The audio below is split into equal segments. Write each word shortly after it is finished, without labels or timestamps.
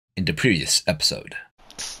in the previous episode.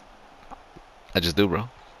 I just do, bro.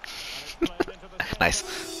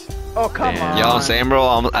 Nice. Oh, come on. You know what I'm saying,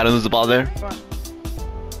 bro? I don't lose the ball there.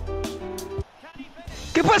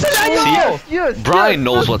 ¿Qué pasa el año? Yes, Brian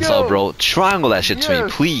knows what's up, bro. Triangle that shit to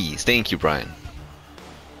me, please. Thank you, Brian.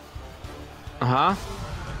 Uh-huh.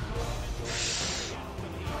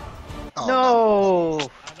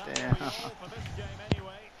 No. Damn.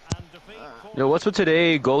 Yo, what's with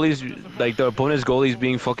today? Goalies, like the opponent's goalies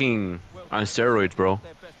being fucking on steroids, bro.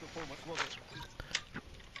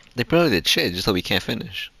 They probably did shit just so we can't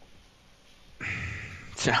finish.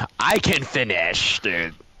 I can finish,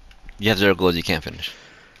 dude. You have 0 goals, you can't finish.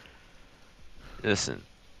 Listen.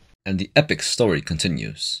 And the epic story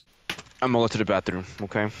continues. I'm gonna go to the bathroom,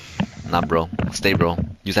 okay? Nah, bro. Stay, bro.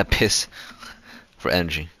 Use that piss for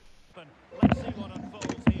energy.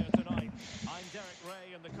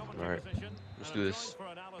 Alright, let's do this.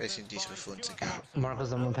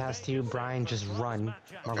 Marcos, I'm gonna pass to you. Brian, just run.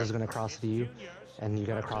 Marcos gonna cross to you, and you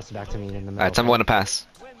gotta cross it back to me in the middle. Alright, time to pass.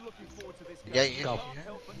 Yeah. Go.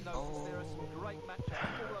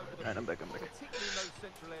 Alright, I'm back.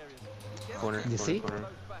 Corner. You see?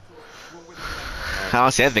 I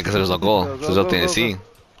don't see anything because there's no goal. So there's nothing to see.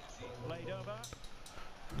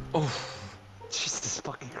 Oh, Jesus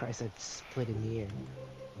fucking Christ! I split in the air.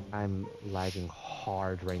 I'm lagging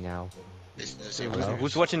hard right now. Hello?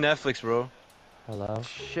 Who's watching Netflix, bro? Hello?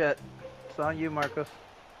 Shit. It's on you, Marcos.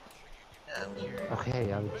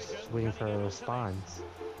 Okay, I'm just waiting for a response.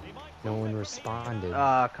 No one responded.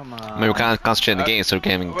 Ah, come on. I mean, we're kind of concentrating on the game, so we're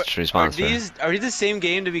getting response. Are these the same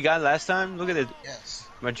game that we got last time? Look at it. Yes.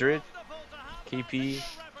 Madrid, KP.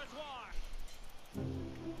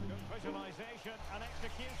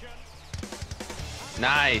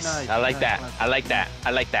 Nice. I like that. I like that. I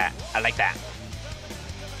like that. I like that.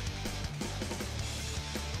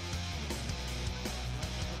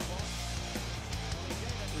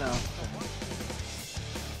 No.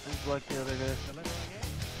 It's like the other day.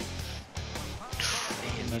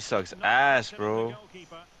 He sucks ass, bro.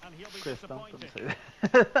 Chris, don't say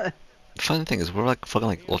that. The funny thing is, we're like fucking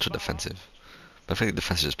like ultra defensive. But I think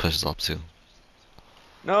defense just pushes up too.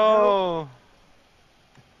 No.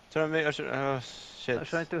 Trying to make. Oh shit. I'm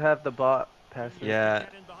trying to have the bot pass. Yeah.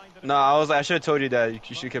 No, I should have told you that. You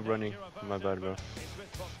should have kept running. My bad, bro.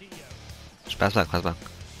 Just pass back. There's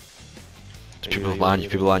people behind you.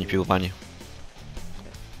 People behind you.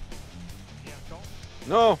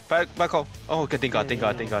 No, back home. Oh, okay, thank God. You're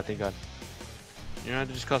gonna have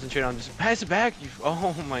to just concentrate on just pass it back.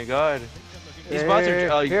 Oh my God. These bots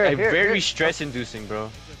are very stress-inducing, bro.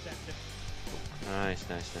 Nice.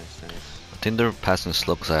 I think they're passing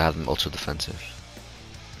slow because I have them ultra defensive.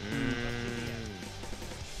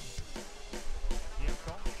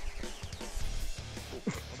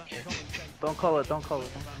 Don't call it.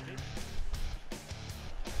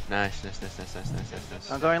 Nice.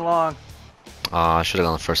 I'm going long. I should have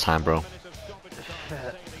gone the first time, bro.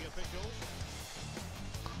 Shit.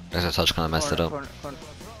 Guess I touch kind of messed it up.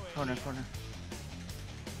 Corner.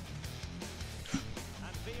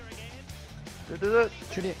 Do it.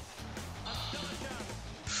 Shoot it.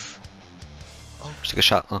 Just take a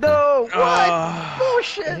shot. Okay. No! What?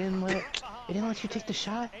 Bullshit! It didn't let you take the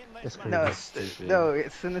shot? That's crazy. No,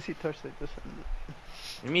 as soon as he touched it, just...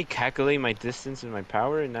 Let me calculate my distance and my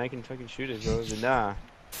power, and I can fucking shoot it, bro. Nah.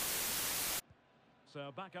 So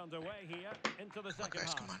back underway here into the second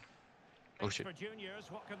half. Come on. Oh shit. For juniors,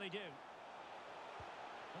 what can they do?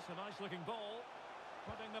 That's a nice looking ball.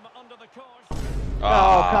 Putting them under the course.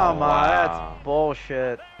 Oh, come on. That's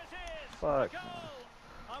bullshit. Fuck.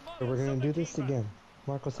 So we're gonna do this again.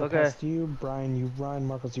 Marcos, I pass to you. Brian, you run.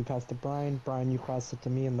 Marcos, you pass to Brian. Brian, you cross it to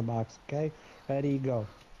me in the box. Okay? Ready, go.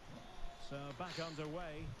 So back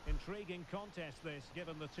underway. Intriguing contest this,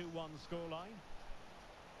 given the 2-1 scoreline.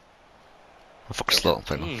 I'm fucking slow.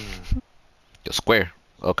 Yo, square.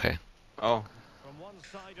 Okay. Oh. From one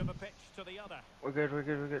side of the pitch to the other. We're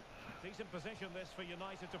good. Decent position this for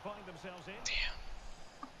United to find themselves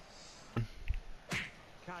in.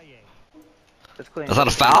 Kaye. That's clean. That's not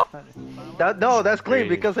a foul? No, that's clean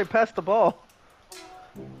because they passed the ball.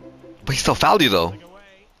 But he still fouled you though.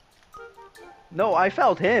 No, I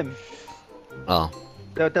fouled him. Oh.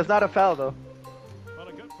 That's not a foul though. Well,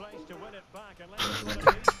 a good place to win it back and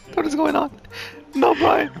What is going on? No,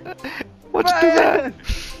 Brian. Why'd you do that?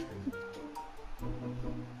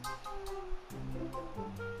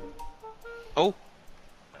 Oh.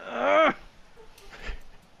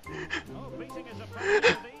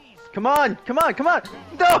 Come on!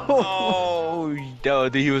 No! Oh, no,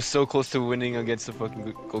 dude, he was so close to winning against the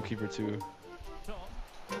fucking goalkeeper too.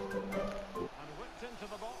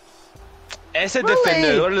 Ese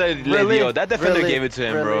defender, Really? that defender Really? gave it to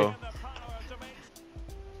him, bro.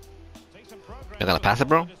 You're gonna pass it,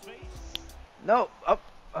 bro? No. Oh,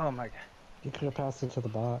 oh my god. You could have passed it to the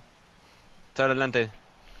bot. To adelante.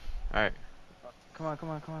 Alright. Come on, come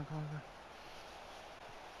on, come on, come on.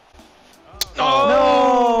 Oh!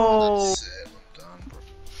 No! That's it. I'm done, bro.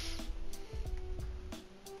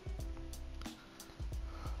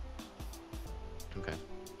 Okay.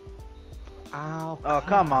 Ow. Oh,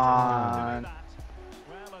 come on.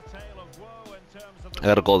 I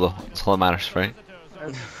gotta go though. That's all that matters, right?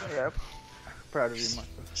 Yep. Proud of you, Marco.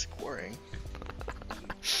 Scoring.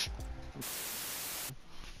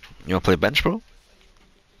 You wanna play bench, bro?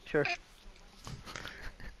 Sure.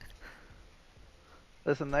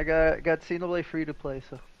 Listen, I got Xenoblade free to play,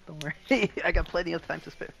 so don't worry. I got plenty of time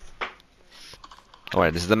to spare.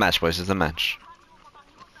 Alright, this is the match, boys. This is the match.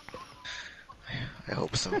 I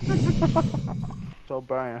hope so. So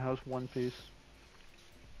Brian, how's One Piece?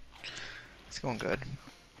 It's going good.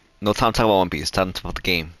 No time to talk about One Piece. Time to talk about the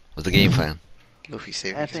game. What's the game plan? Luffy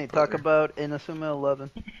saving Anthony, his talk brother. about Inazuma 11.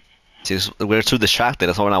 See, we're too distracted.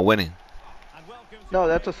 That's why we're not winning. No,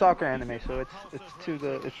 that's a soccer anime, so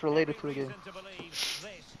it's related to the game.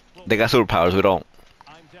 They got superpowers. We don't.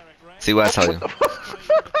 See what I tell you.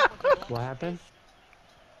 What happened?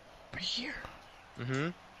 Right here. Mm-hmm.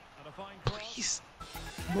 Please.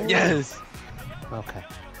 Yes! Okay.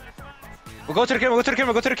 We'll go to the camera, go to the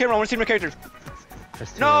camera, go to the camera. I want to see my characters.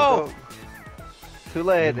 That's too No! Too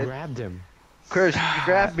late. late. You grabbed him. Chris, you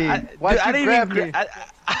grabbed me. Why'd I you didn't grab even me?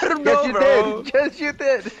 I don't Yes, know, you bro. did. Yes, you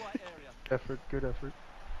did. Effort, good effort.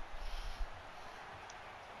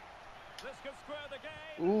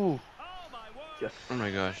 Ooh. Yes. Oh my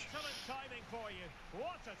gosh.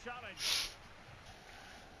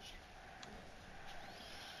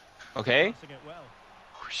 Okay.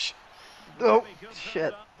 Oh, shit. Oh,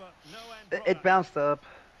 shit. It bounced up.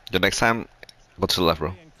 The next time, go to the left,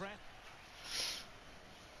 bro.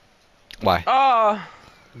 Why? Oh!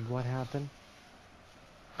 What happened?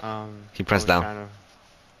 He pressed I was down. trying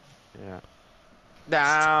to- Yeah.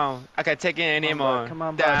 Down. I can't take it anymore. Come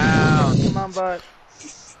on, bud. Down. Come on, bud.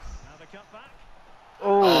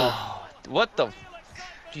 Oh. What the?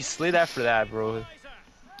 You slid after that, bro.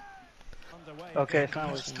 Okay, it's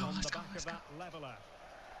not working.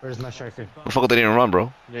 Where's my striker? What the fuck did he even run,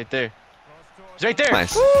 bro? Right there. It's right there.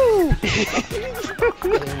 Nice. It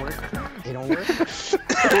didn't work. It don't work.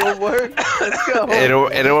 It will work. Let's go. It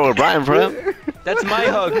don't work with Brian, bro. That's my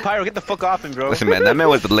hug. Pyro, get the fuck off him, bro. Listen, man, that man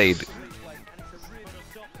was delayed.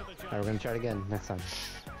 Alright, we're gonna try it again next time.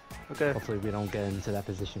 Okay. Hopefully we don't get into that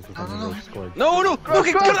position because then we scored. No, no.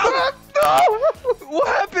 Okay, come on. No. What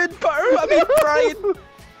happened, Pyro? I mean, Brian.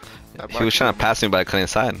 He was trying to pass me, but I couldn't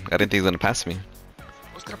inside. I didn't think he was gonna pass me.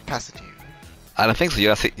 I was gonna pass it to you. I don't think so. You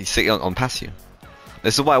gotta sit on pass you.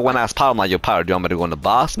 This is why when I asked Pyro, I'm like, yo, Pyro, do you want me to go in the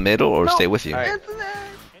box, middle, or stay with you? Alright.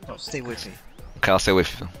 No, stay with me. Okay, I'll stay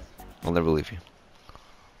with you. I'll never leave you.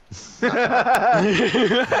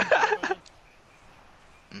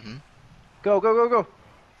 Mm-hmm. Go, go, go, go.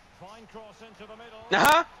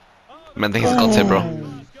 Uh-huh. Man, I think he's got it, bro.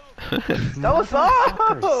 That was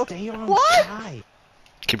off. Stay on What? side.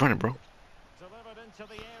 Keep running, bro.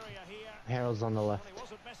 Harold's on the left.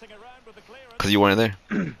 Cause you weren't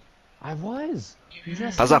there. I was.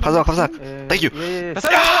 Yes, Pass out, pass out, pass out. Thank you. Yeah, That's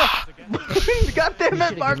not- God damn You it, should have given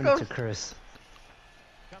it Marco. to Chris.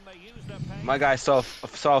 My guy saw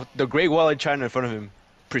the Great Wall of China in front of him.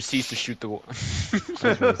 Proceeds to shoot the wall.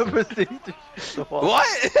 What?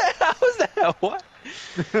 How was that? What?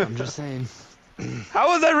 I'm just saying. How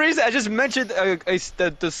was that reason? I just mentioned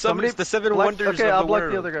the seven wonders Okay, of I'll the block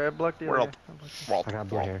world. the other guy. I'll block the other World. guy. I got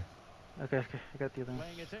blue hair. Okay, okay, I got the other one.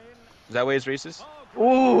 Is that way it's racist?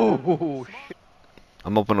 Ooh, shit.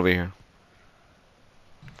 I'm open over here.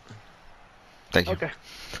 Thank you. Okay.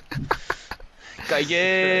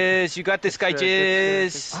 Guys, you got this,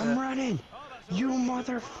 guys. I'm running. You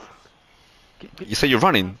mother. You said you're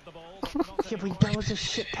running. Yeah, but that was a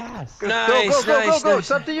shit pass. Nice, Go, go, go, nice, go, go. nice.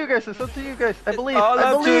 It's up to you guys. It's up to you guys. I believe. All I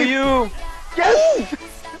up to believe. you. Yes.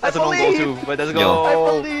 That's I an own goal believe. too, but let's Yo. go. I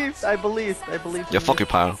believe. I believe. I believe. Yo, fuck you,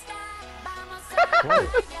 Pyro.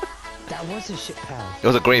 What? That was a shit pass. It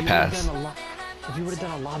was a great If you would've pass. done a lot- If you would have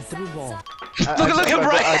done a lot through ball. Look at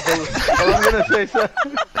Brian. I'm gonna say so.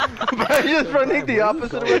 Brian just running the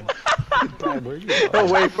opposite way. Brian, where are you going?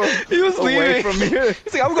 Away from. He was away leaving. from here.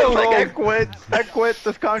 He's like, I'm going Like, I home. quit. I quit.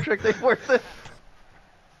 This contract ain't worth it.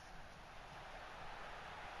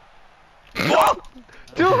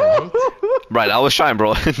 Dude. Right, I was trying,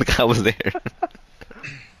 bro. The guy was there.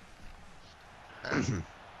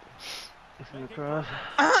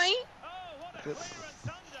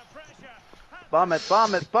 Bomb it,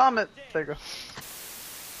 bomb it, bomb it. There you go.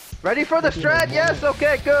 Ready for the strat? Yes,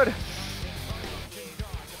 okay, good.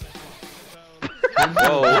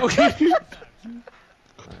 Whoa.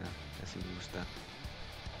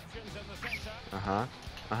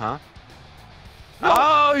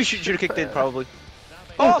 Oh, you should have kicked in probably.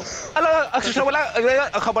 Oh,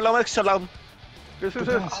 Good, good,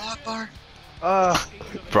 good. Allah Akbar.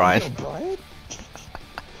 Brian. Brian?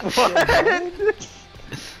 What?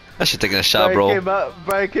 I should take a shot, bro.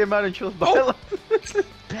 Brian came out and chose violence.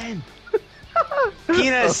 Ben!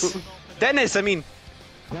 Penis. Dennis, I mean.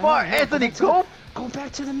 Come on, Anthony, go. Go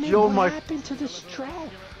back to the mid. Yo, what my- happened to the strat?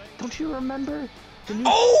 Don't you remember? The new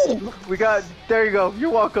Oh! We got, there you go.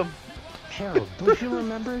 You're welcome. Harold, don't you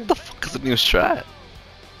remember? What the fuck is the new strat?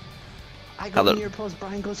 I go Hello. near post,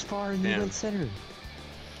 Brian goes far, and you Yeah. went center.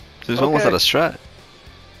 Since when was Okay. that a strat?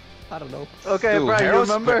 I don't know. Okay, Dude, Brian, you Harold's-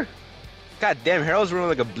 remember? God damn, Harold's running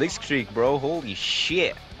like a blitzkrieg, bro. Holy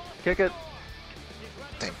shit. Kick it.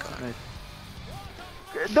 Thank God.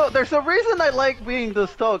 No, there's a reason I like being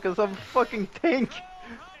this tall, because I'm fucking tank.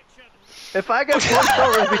 If I get pushed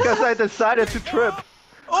over, it's because I decided to trip.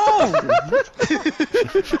 Oh!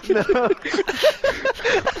 No.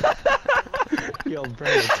 Yo,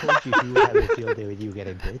 Brian, I told you he would have a field day with you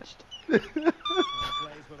getting bitched.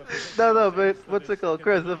 No, but what's it called,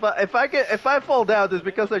 Chris? If I fall down, it's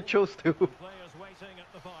because I chose to.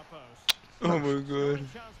 Oh my god.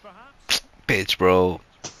 Bitch, bro.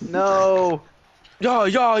 No.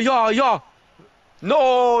 Yeah.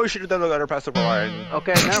 No, you should have done the other pass to Brian.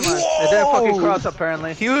 Okay, never mind. It didn't fucking cross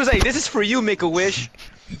apparently. He was like, this is for you, Make-A-Wish.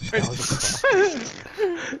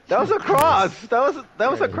 That was a cross.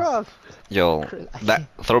 That was a cross. Yo, that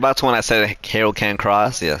throwback to when I said Harold can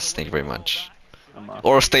cross. Yes, thank you very much.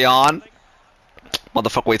 Or stay on.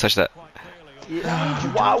 Motherfucker, wait, touch that.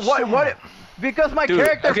 Yeah. Wow, what? Because my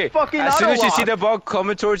character fucking as soon as you auto-locked. see the ball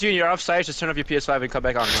coming towards you and you're offside, just turn off your PS5 and come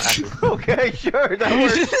back on. Okay, sure, that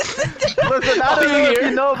works. Listen, I don't know if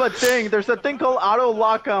you know of a thing. There's a thing called auto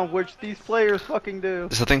lock-on, which these players fucking do.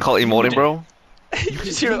 There's a thing called emoting, bro. You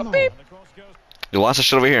just hear a beep. You watch that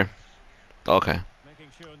shit over here. Okay.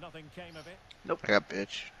 I got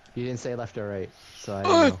bitch. You didn't say left or right, so I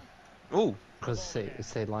don't know. Ooh. Because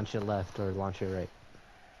say launch it left or launch it right.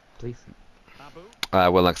 Please. I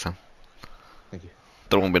will next time. Thank you.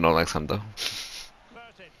 There won't be no next time though.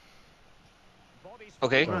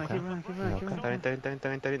 Okay. Keep running.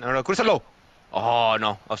 No, cruzalo. Oh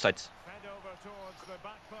no, offsides.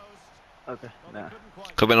 Okay, nah.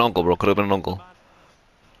 Could've been an uncle, bro. Could've been an uncle.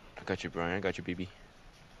 I got you, Brian. I got you, BB.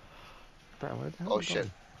 Brian, where the hell Oh are you shit.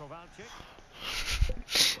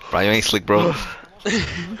 Brian, you ain't slick, bro. There you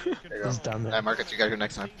go. He's done that. Alright, Marcus, you gotta go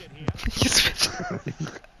next time.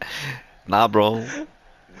 Nah, bro. going?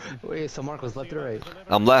 Wait, so Marcos left or right?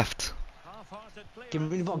 I'm left. Give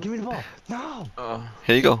me the ball, give me the ball. No!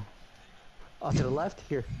 Here you go. Oh, to the left?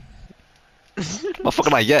 Here.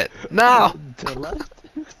 Motherfucker, not yet. No. To the left?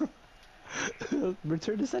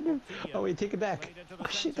 Return to center. Oh wait, take it back. Oh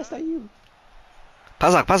shit, that's not you.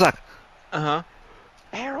 Pasak. Uh-huh.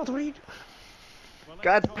 Harold, what are you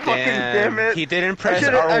God fucking damn it. He didn't press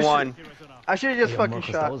should've- I R1. I should have just Yeah, fucking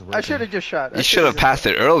Marcus, that shot. was I should have just shot. You should have passed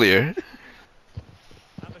it earlier.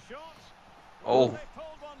 Oh.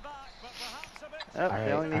 Oh,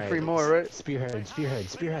 they only need 3 more, right? Spearhead.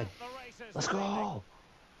 Let's go.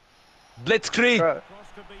 Blitzkrieg. Right.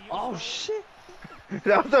 Oh shit.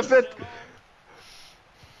 That was a bit.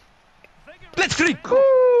 Blitzkrieg.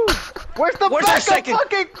 Woo! Where's the Where's our backup second?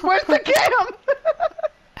 fucking? Where's the cam?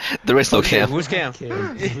 There is no cam. Who's Cam? We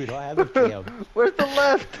don't have a cam. Where's the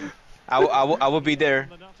left? I will be there.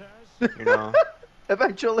 You know.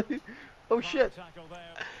 Eventually. Oh shit.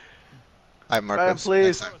 Alright, Brian, Marcus.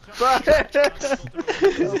 please. Next time.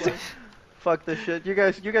 Brian. Fuck this shit. You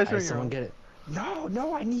guys are Alright, your someone own. get it.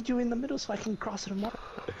 No, I need you in the middle so I can cross it tomorrow.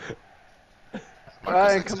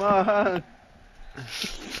 Brian, come on.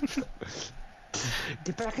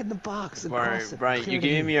 Get back in the box and cross it. Brian, Clear you're to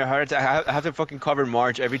giving me a heart attack. I have to fucking cover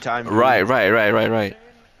March every time. dude. Right.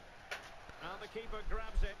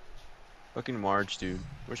 Fucking March, dude.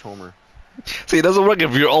 Where's Homer? See, it doesn't work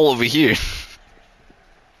if you're all over here.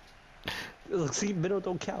 Look, see, middle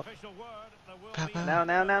don't count.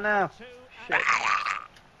 Now. Shit.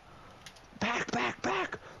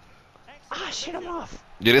 Back. Ah, shit, I'm off.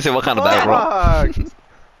 You didn't say what kind of bag, bro. Fuck.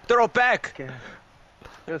 Throw it back. Okay.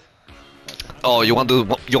 Just Oh, you want me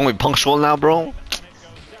to be punctual now, bro?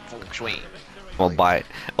 I'll buy it.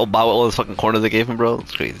 I'll buy all those fucking corners they gave him, bro.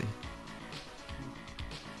 It's crazy.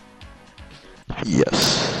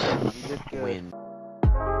 Yes. just good. Win.